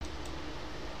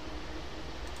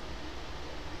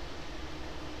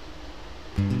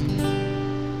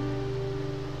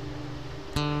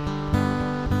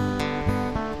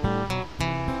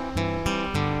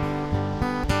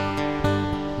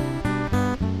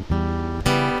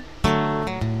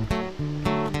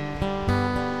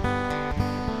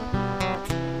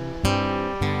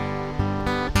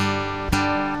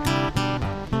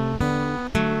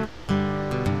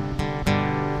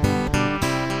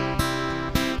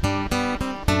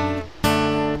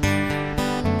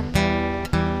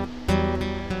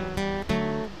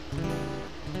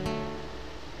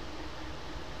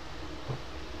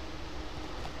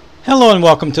Hello and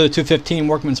welcome to the 215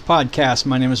 Workmans podcast.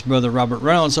 My name is Brother Robert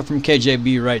Reynolds. I'm from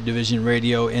KJB Right Division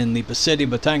Radio in Lipa City,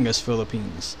 Batangas,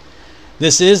 Philippines.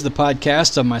 This is the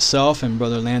podcast of myself and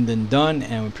Brother Landon Dunn,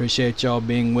 and we appreciate y'all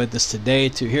being with us today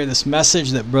to hear this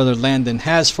message that Brother Landon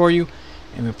has for you,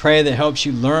 and we pray that helps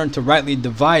you learn to rightly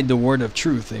divide the word of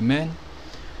truth. Amen.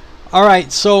 All right,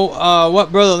 so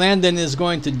what Brother Landon is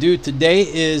going to do today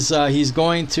is he's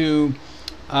going to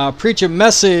preach a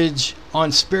message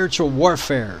on spiritual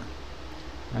warfare.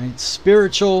 Right?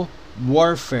 Spiritual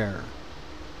warfare.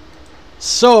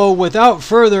 So, without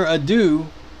further ado,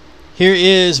 here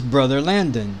is Brother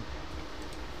Landon.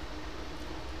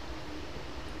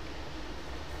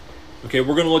 Okay,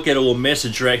 we're going to look at a little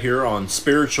message right here on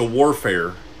spiritual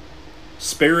warfare.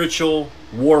 Spiritual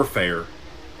warfare.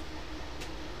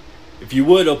 If you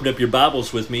would, open up your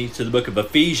Bibles with me to the book of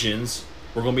Ephesians.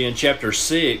 We're going to be in chapter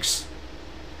 6.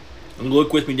 And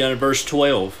look with me down at verse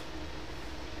 12.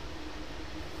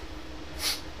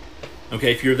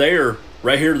 Okay, if you're there,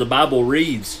 right here the Bible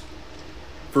reads,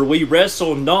 "For we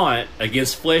wrestle not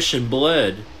against flesh and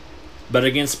blood, but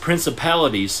against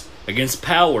principalities, against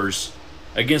powers,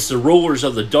 against the rulers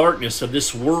of the darkness of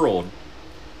this world,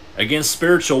 against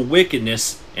spiritual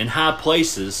wickedness in high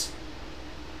places."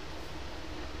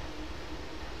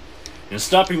 And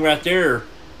stopping right there,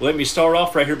 let me start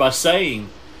off right here by saying,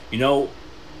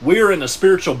 we're in a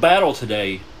spiritual battle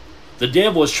today. The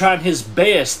devil is trying his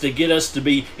best to get us to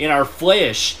be in our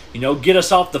flesh, get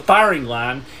us off the firing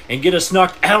line and get us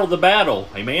knocked out of the battle.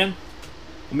 Amen?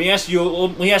 Let me ask a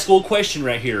little question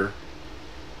right here.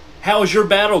 How is your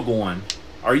battle going?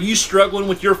 Are you struggling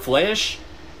with your flesh?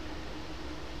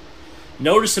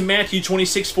 Notice in Matthew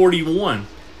 26:41,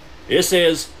 it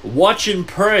says, "Watch and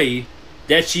pray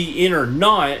that ye enter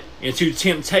not into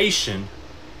temptation.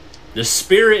 The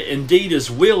spirit indeed is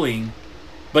willing,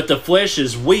 but the flesh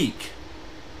is weak."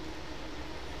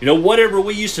 Whatever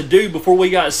we used to do before we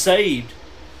got saved,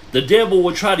 the devil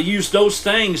would try to use those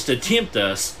things to tempt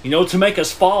us, to make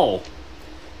us fall.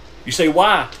 You say,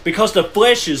 why? Because the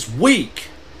flesh is weak.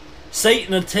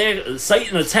 Satan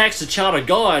attacks the child of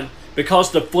God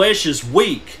because the flesh is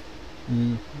weak.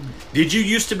 Mm-hmm. Did you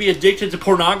used to be addicted to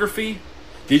pornography?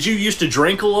 Did you used to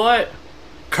drink a lot?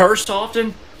 Curse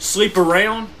often? Sleep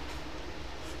around?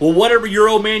 Well, whatever your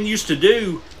old man used to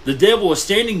do, the devil was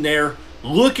standing there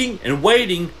looking and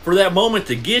waiting for that moment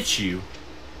to get you.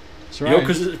 That's right.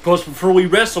 Because for we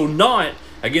wrestle not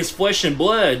against flesh and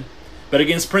blood, but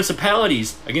against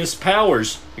principalities, against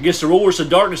powers, against the rulers of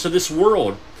darkness of this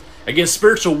world, against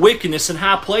spiritual wickedness in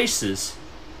high places.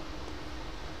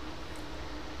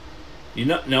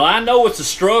 Now I know it's a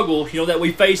struggle, that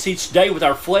we face each day with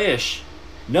our flesh.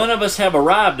 None of us have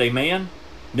arrived, amen?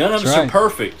 None of us are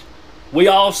perfect. We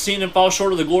all sin and fall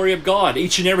short of the glory of God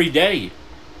each and every day.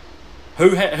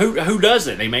 Who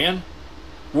doesn't, amen?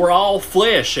 We're all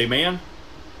flesh, amen?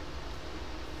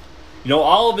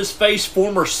 All of us face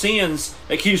former sins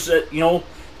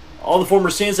all the former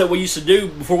sins that we used to do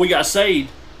before we got saved.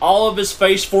 All of us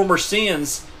face former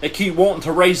sins that keep wanting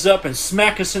to raise up and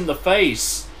smack us in the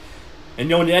face.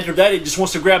 And after that, it just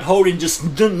wants to grab hold and just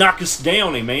knock us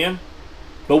down, amen?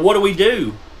 But what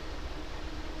do?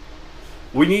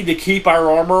 We need to keep our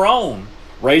armor on.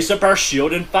 Raise up our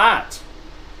shield and fight.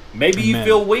 Maybe you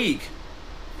feel weak.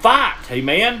 Fight,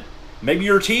 amen? Maybe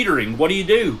you're teetering. What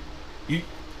do? You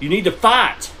need to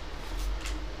fight.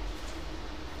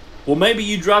 Well, maybe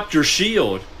you dropped your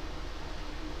shield.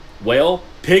 Well,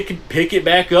 pick it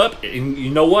back up, and you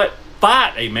know what?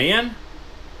 Fight, amen?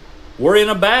 We're in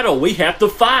a battle. We have to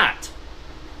fight.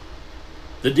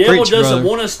 The devil doesn't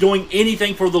want us doing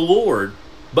anything for the Lord.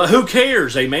 But who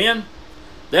cares, amen?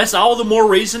 That's all the more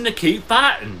reason to keep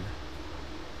fighting.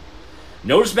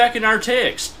 Notice back in our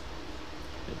text,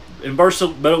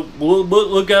 we'll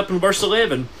look up in verse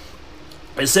 11.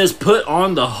 It says, "Put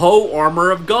on the whole armor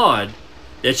of God,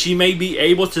 that ye may be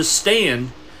able to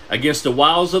stand against the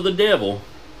wiles of the devil."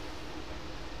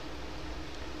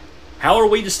 How are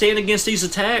we to stand against these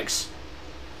attacks?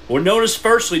 Well, notice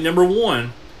firstly, number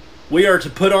one, we are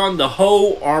to put on the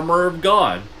whole armor of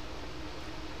God.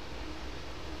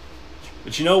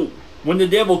 But when the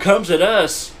devil comes at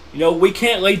us, we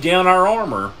can't lay down our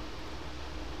armor.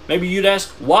 Maybe you'd ask,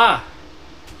 why?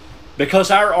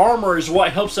 Because our armor is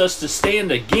what helps us to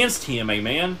stand against him,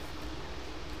 amen?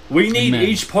 We need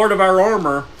each part of our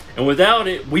armor, and without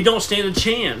it, we don't stand a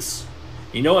chance.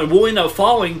 And we'll end up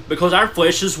falling because our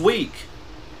flesh is weak.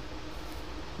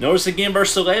 Notice again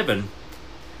verse 11.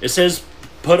 It says,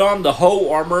 "Put on the whole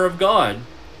armor of God,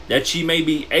 that ye may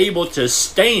be able to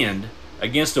stand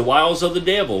against the wiles of the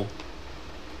devil."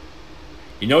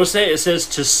 You notice that? It says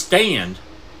to stand.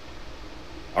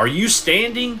 Are you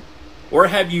standing, or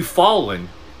have you fallen?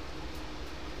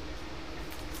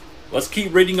 Let's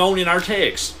keep reading on in our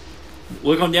text.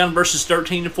 Look on down verses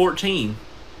 13 and 14.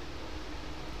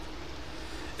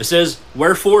 It says,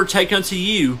 "Wherefore take unto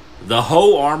you the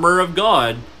whole armor of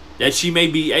God, that ye may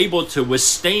be able to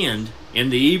withstand in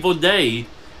the evil day,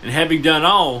 and having done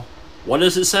all," what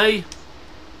does it say?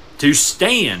 To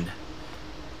stand.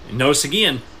 And notice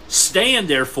again, "Stand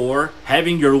therefore,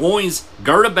 having your loins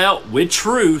girt about with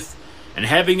truth, and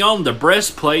having on the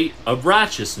breastplate of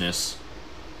righteousness."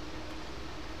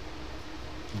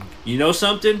 You know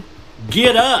something?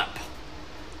 Get up.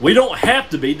 We don't have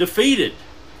to be defeated.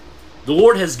 The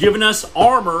Lord has given us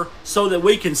armor so that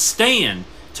we can stand.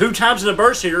 2 times in the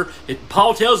verse here,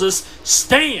 Paul tells us,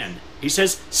 stand. He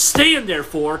says, "Stand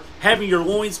therefore, having your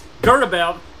loins girt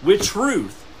about with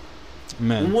truth."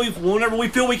 Amen. Whenever we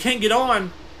feel we can't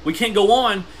go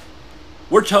on,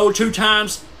 we're told 2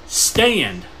 times,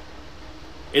 stand.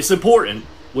 It's important.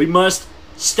 We must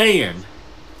stand.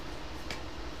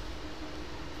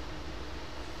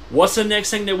 What's the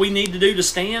next thing that we need to do to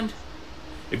stand?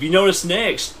 If you notice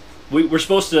next, we're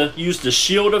supposed to use the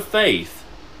shield of faith.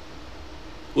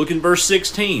 Look in verse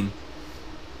 16.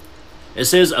 It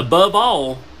says, "Above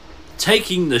all,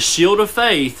 taking the shield of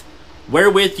faith,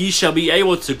 wherewith ye shall be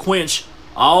able to quench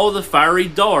all the fiery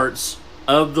darts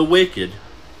of the wicked."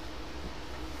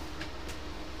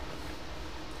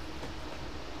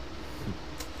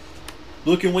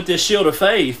 Looking with this shield of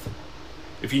faith,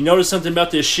 if you notice something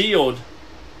about this shield,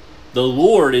 the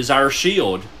Lord is our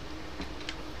shield.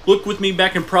 Look with me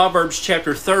back in Proverbs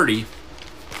chapter 30.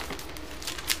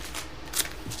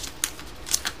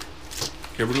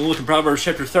 Okay, we're going to look at Proverbs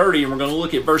chapter 30, and we're going to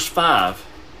look at verse 5.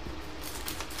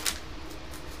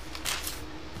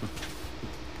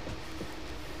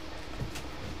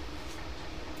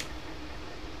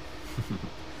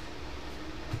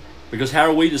 Because how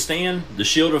are we to stand? The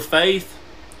shield of faith.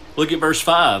 Look at verse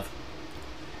 5.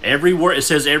 Every word, it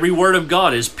says, "Every word of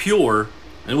God is pure."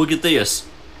 And look at this.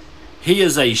 "He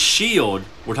is a shield."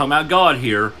 We're talking about God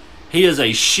here. "He is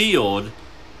a shield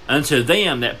unto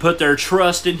them that put their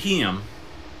trust in Him."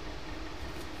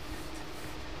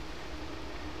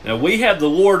 Now we have the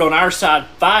Lord on our side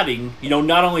fighting,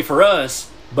 not only for us,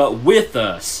 but with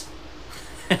us.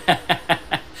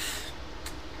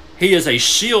 He is a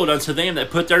shield unto them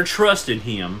that put their trust in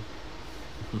Him.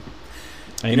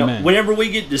 Amen. Whenever we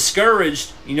get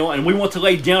discouraged, and we want to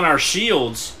lay down our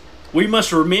shields, we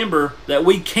must remember that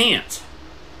we can't,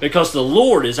 because the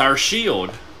Lord is our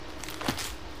shield.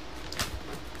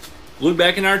 Look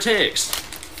back in our text.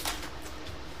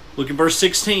 Look at verse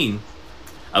 16.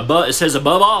 It says,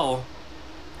 "Above all,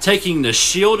 taking the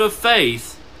shield of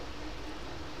faith,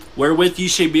 wherewith ye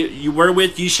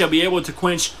shall be able to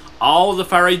quench all the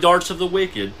fiery darts of the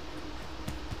wicked."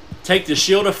 Take the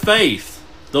shield of faith.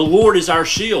 The Lord is our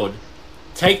shield.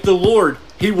 Take the Lord.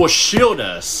 He will shield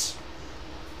us.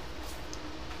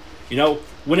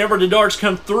 Whenever the darts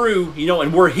come through,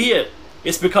 and we're hit,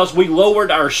 it's because we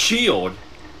lowered our shield.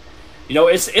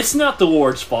 It's not the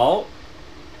Lord's fault.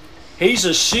 He's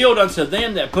a shield unto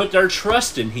them that put their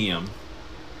trust in Him.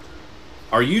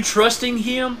 Are you trusting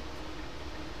Him?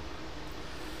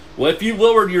 Well, if you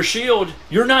lowered your shield,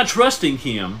 you're not trusting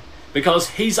Him, because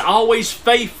He's always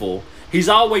faithful. He's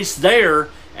always there,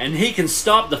 and He can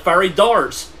stop the fiery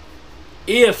darts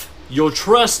if you'll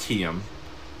trust Him.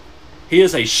 He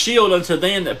is a shield unto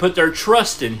them that put their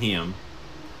trust in Him.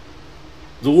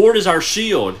 The Lord is our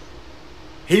shield.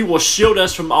 He will shield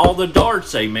us from all the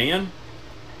darts, amen?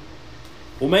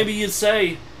 Well, maybe you'd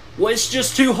say, "Well, it's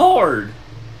just too hard."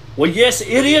 Well, yes,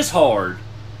 it is hard.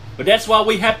 But that's why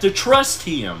we have to trust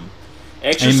Him.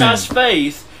 Exercise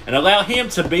faith and allow Him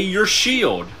to be your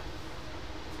shield.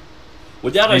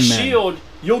 Without a shield,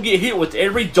 you'll get hit with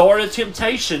every dart of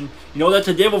temptation, that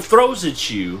the devil throws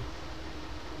at you.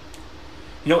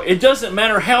 It doesn't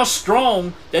matter how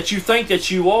strong that you think that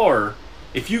you are.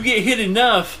 If you get hit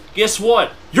enough, guess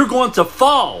what? You're going to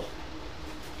fall.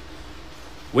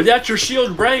 Without your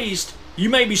shield raised, you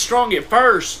may be strong at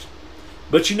first,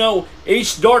 but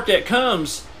each dart that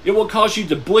comes, it will cause you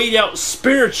to bleed out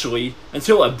spiritually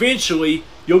until eventually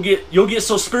you'll get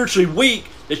so spiritually weak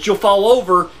that you'll fall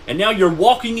over, and now you're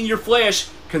walking in your flesh,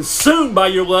 consumed by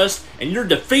your lust, and you're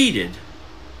defeated.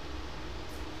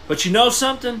 But you know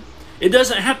something? It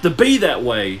doesn't have to be that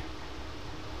way.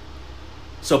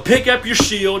 So pick up your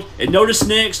shield, and notice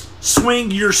next,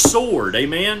 swing your sword.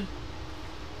 Amen?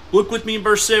 Look with me in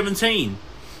verse 17.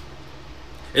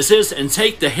 It says, "And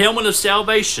take the helmet of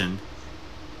salvation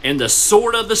and the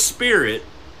sword of the Spirit,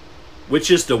 which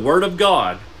is the Word of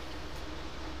God."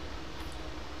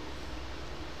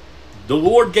 The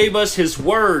Lord gave us His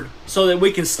word so that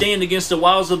we can stand against the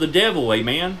wiles of the devil.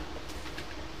 Amen.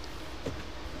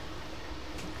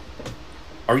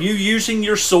 Are you using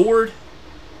your sword?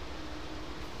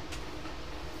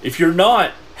 If you're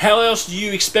not, how else do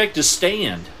you expect to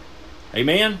stand?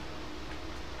 Amen.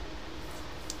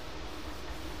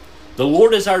 The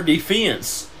Lord is our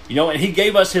defense, and He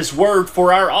gave us His word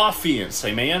for our offense.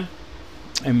 Amen.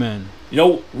 Amen.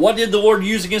 What did the Lord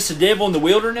use against the devil in the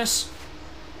wilderness?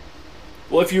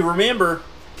 Well, if you remember,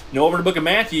 over in the book of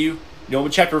Matthew,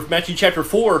 Matthew chapter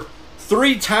 4,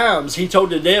 3 times He told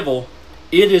the devil,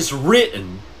 "It is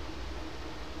written."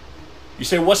 You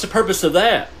say, what's the purpose of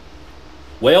that?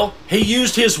 Well, He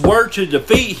used His word to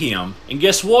defeat him. And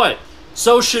guess what?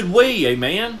 So should we,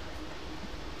 amen?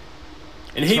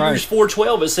 In Hebrews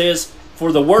 4:12 it says,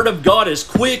 "For the word of God is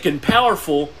quick and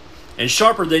powerful and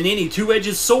sharper than any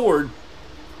two-edged sword,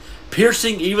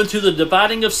 piercing even to the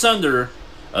dividing asunder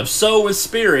of soul and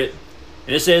spirit."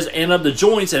 And it says, "And of the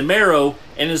joints and marrow,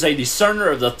 and is a discerner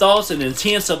of the thoughts and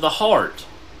intents of the heart."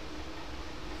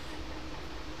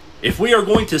 If we are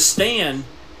going to stand,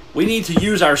 we need to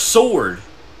use our sword.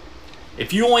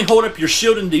 If you only hold up your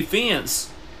shield in defense,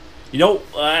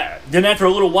 then after a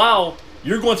little while,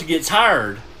 you're going to get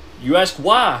tired. You ask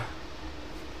why?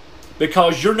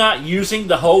 Because you're not using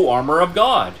the whole armor of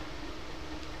God.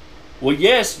 Well,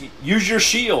 yes, use your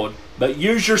shield, but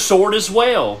use your sword as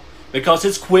well, because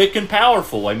it's quick and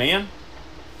powerful, amen?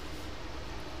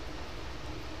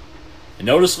 And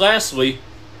notice lastly,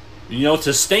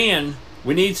 to stand,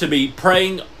 we need to be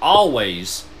praying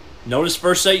always. Notice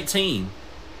verse 18.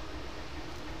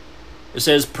 It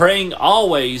says, "Praying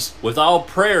always with all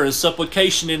prayer and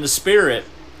supplication in the Spirit,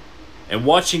 and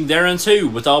watching thereunto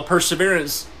with all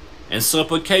perseverance and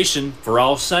supplication for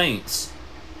all saints."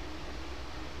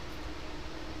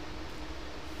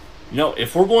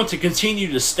 If we're going to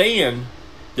continue to stand,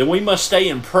 then we must stay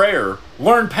in prayer.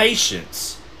 Learn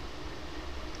patience.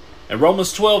 In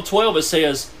Romans 12:12 it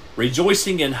says,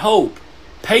 "Rejoicing in hope,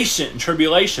 patient in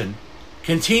tribulation,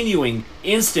 continuing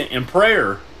instant in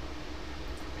prayer."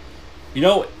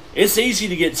 It's easy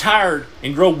to get tired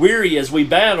and grow weary as we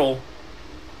battle,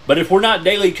 but if we're not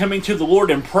daily coming to the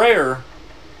Lord in prayer,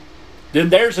 then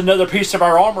there's another piece of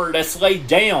our armor that's laid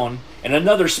down and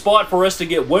another spot for us to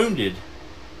get wounded.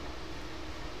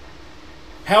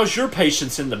 How's your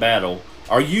patience in the battle?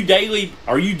 Are you daily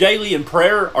in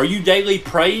prayer? Are you daily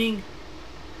praying?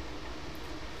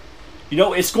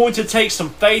 It's going to take some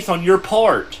faith on your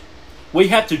part. We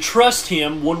have to trust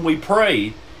Him when we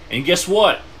pray. And guess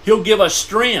what? He'll give us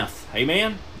strength.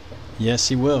 Amen? Yes,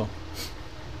 He will.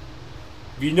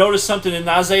 If you notice something in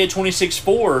Isaiah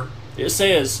 26:4, it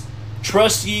says,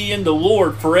 "Trust ye in the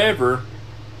Lord forever,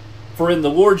 for in the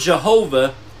Lord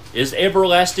Jehovah is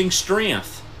everlasting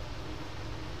strength."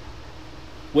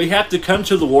 We have to come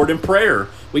to the Lord in prayer.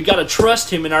 We got to trust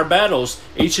Him in our battles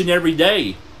each and every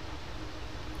day.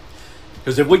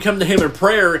 Because if we come to Him in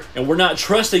prayer and we're not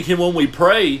trusting Him when we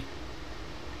pray,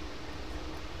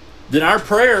 then our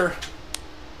prayer,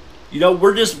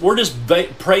 we're just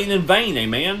praying in vain,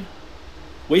 amen?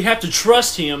 We have to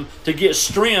trust Him to get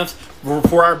strength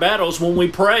for our battles when we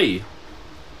pray.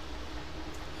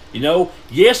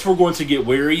 Yes, we're going to get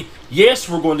weary. Yes,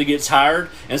 we're going to get tired.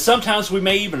 And sometimes we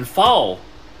may even fall.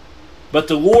 But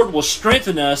the Lord will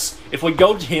strengthen us if we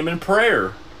go to Him in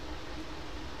prayer.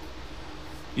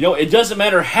 It doesn't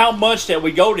matter how much that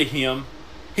we go to Him,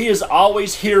 He is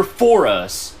always here for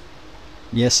us.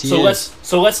 Yes, He is.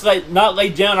 Let's not lay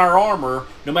down our armor,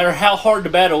 no matter how hard the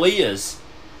battle is.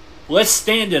 Let's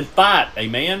stand and fight.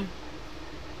 Amen?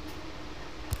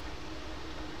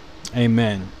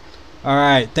 Amen. All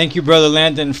right. Thank you, Brother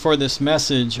Landon, for this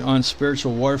message on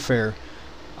spiritual warfare.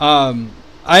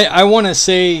 I want to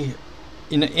say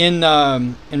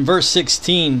in verse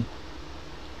 16,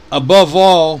 "Above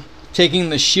all, taking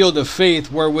the shield of faith,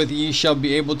 wherewith ye shall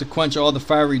be able to quench all the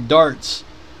fiery darts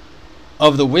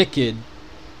of the wicked."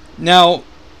 Now,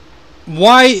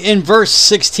 why in verse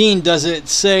 16 does it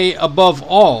say above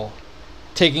all,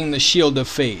 taking the shield of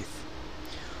faith?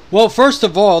 Well, first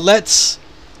of all, let's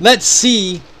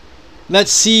see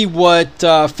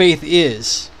what faith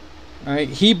is. All right,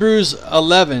 Hebrews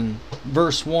 11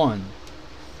 verse 1.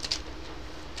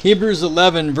 Hebrews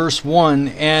 11 verse 1,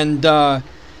 and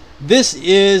this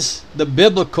is the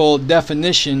biblical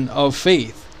definition of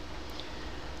faith.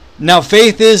 Now,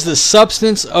 faith is the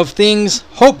substance of things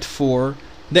hoped for,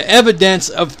 the evidence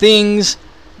of things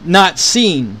not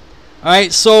seen. All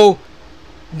right, so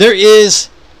there is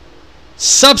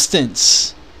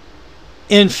substance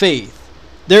in faith.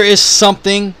 There is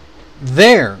something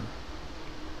there.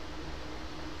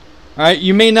 All right,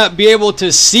 you may not be able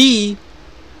to see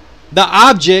the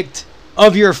object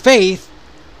of your faith,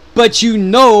 but you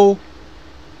know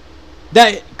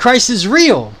that Christ is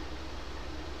real.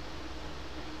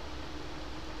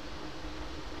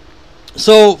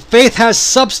 So faith has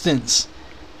substance,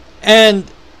 and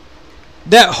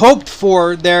that hoped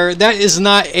for there, that is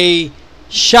not a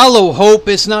shallow hope.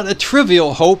 It's not a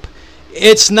trivial hope.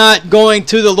 It's not going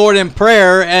to the Lord in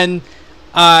prayer and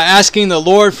asking the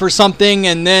Lord for something,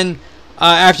 and then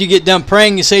after you get done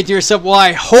praying, you say to yourself, well,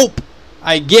 I hope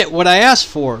I get what I asked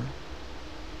for.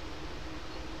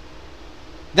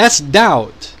 That's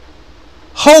doubt.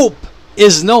 Hope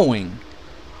is knowing.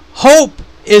 Hope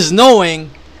is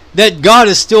knowing that God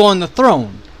is still on the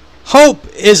throne. Hope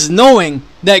is knowing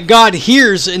that God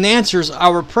hears and answers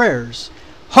our prayers.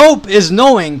 Hope is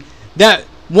knowing that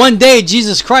one day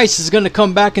Jesus Christ is going to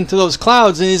come back into those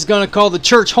clouds and He's going to call the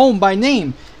church home by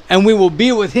name, and we will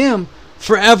be with Him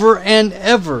forever and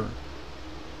ever.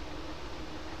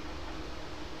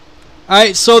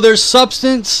 Alright, so there's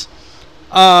substance,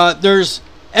 there's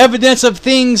evidence of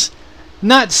things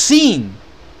not seen.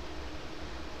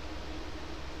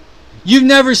 You've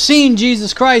never seen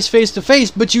Jesus Christ face to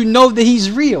face, but you know that He's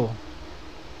real.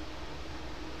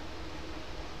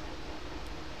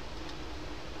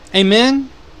 Amen?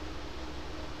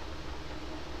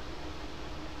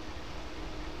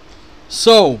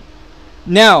 So,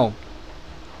 now,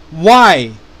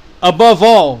 why, above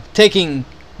all, taking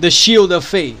the shield of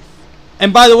faith?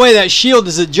 And by the way, that shield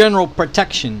is a general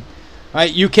protection.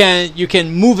 Right? You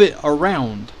can move it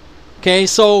around. Okay,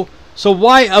 so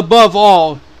why above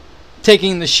all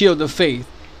taking the shield of faith?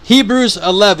 Hebrews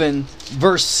 11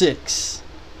 verse 6.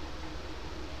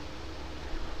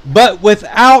 But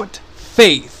without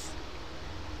faith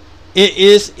it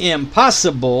is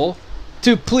impossible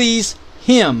to please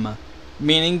Him,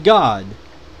 meaning God.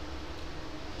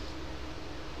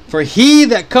 For he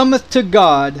that cometh to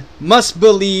God must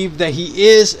believe that He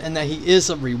is, and that He is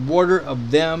a rewarder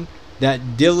of them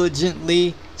that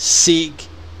diligently seek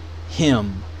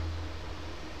Him.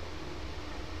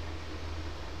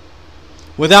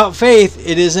 Without faith,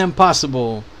 it is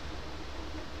impossible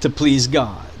to please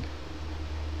God.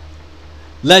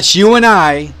 Let's you and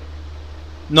I,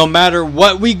 no matter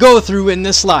what we go through in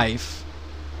this life,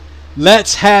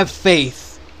 let's have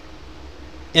faith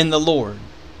in the Lord.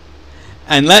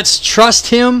 And let's trust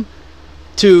Him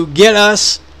to get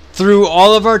us through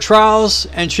all of our trials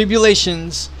and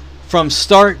tribulations from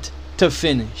start to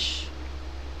finish.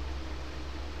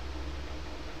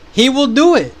 He will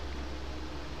do it.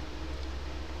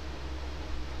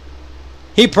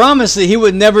 He promised that He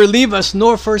would never leave us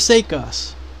nor forsake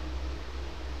us.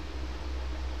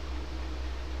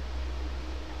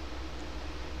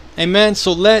 Amen.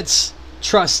 So let's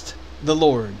trust the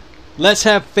Lord. Let's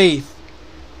have faith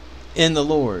in the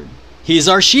Lord. He's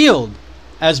our shield,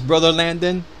 as Brother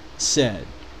Landon said.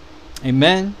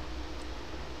 Amen.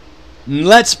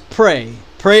 Let's pray.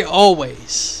 Pray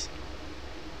always.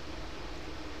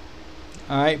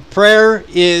 Alright. Prayer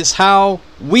is how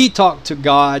we talk to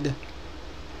God,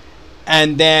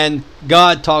 and then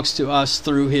God talks to us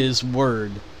through His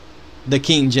Word, the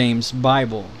King James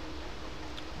Bible.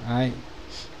 Alright.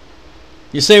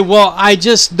 You say, well, I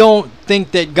just don't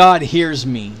think that God hears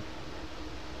me.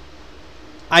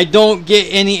 I don't get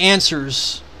any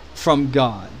answers from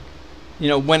God,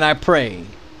 when I pray.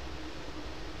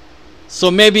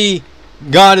 So maybe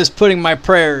God is putting my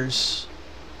prayers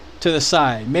to the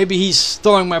side. Maybe He's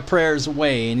throwing my prayers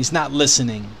away and He's not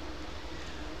listening.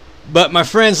 But my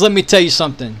friends, let me tell you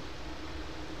something.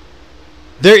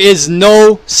 There is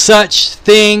no such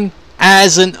thing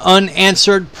as an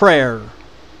unanswered prayer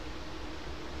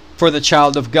for the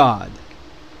child of God.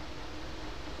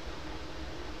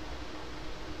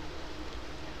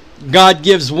 God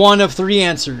gives one of three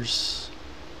answers: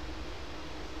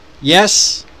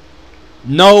 yes,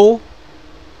 no,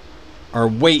 or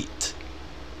wait.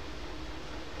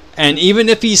 And even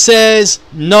if He says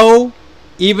no,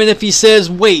 even if He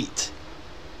says wait,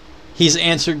 He's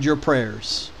answered your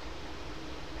prayers.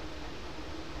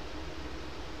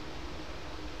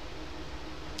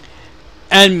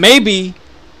 And maybe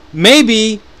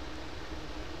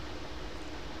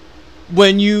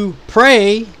when you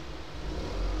pray,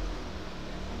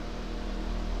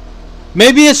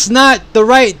 maybe it's not the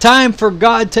right time for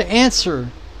God to answer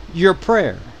your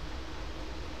prayer.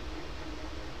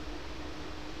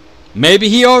 Maybe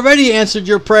He already answered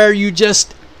your prayer, you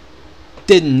just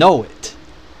didn't know it.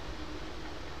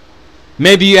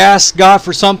 Maybe you ask God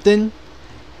for something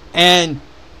and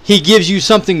He gives you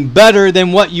something better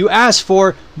than what you asked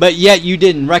for, but yet you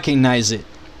didn't recognize it.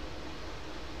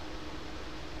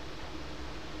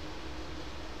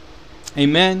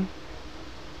 Amen.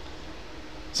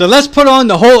 So let's put on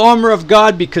the whole armor of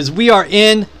God, because we are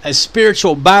in a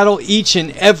spiritual battle each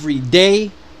and every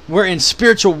day. We're in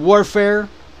spiritual warfare.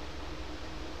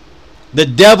 The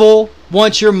devil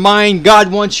wants your mind.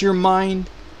 God wants your mind.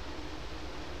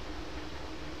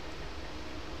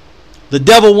 The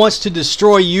devil wants to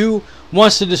destroy you,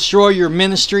 wants to destroy your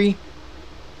ministry.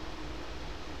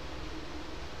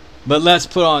 But let's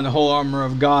put on the whole armor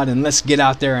of God and let's get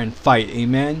out there and fight.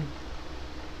 Amen.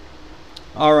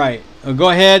 All right. I'll go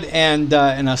ahead and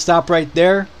I'll stop right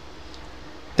there.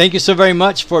 Thank you so very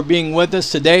much for being with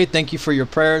us today. Thank you for your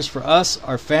prayers for us,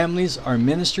 our families, our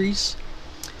ministries.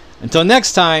 Until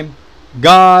next time,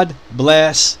 God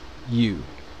bless you.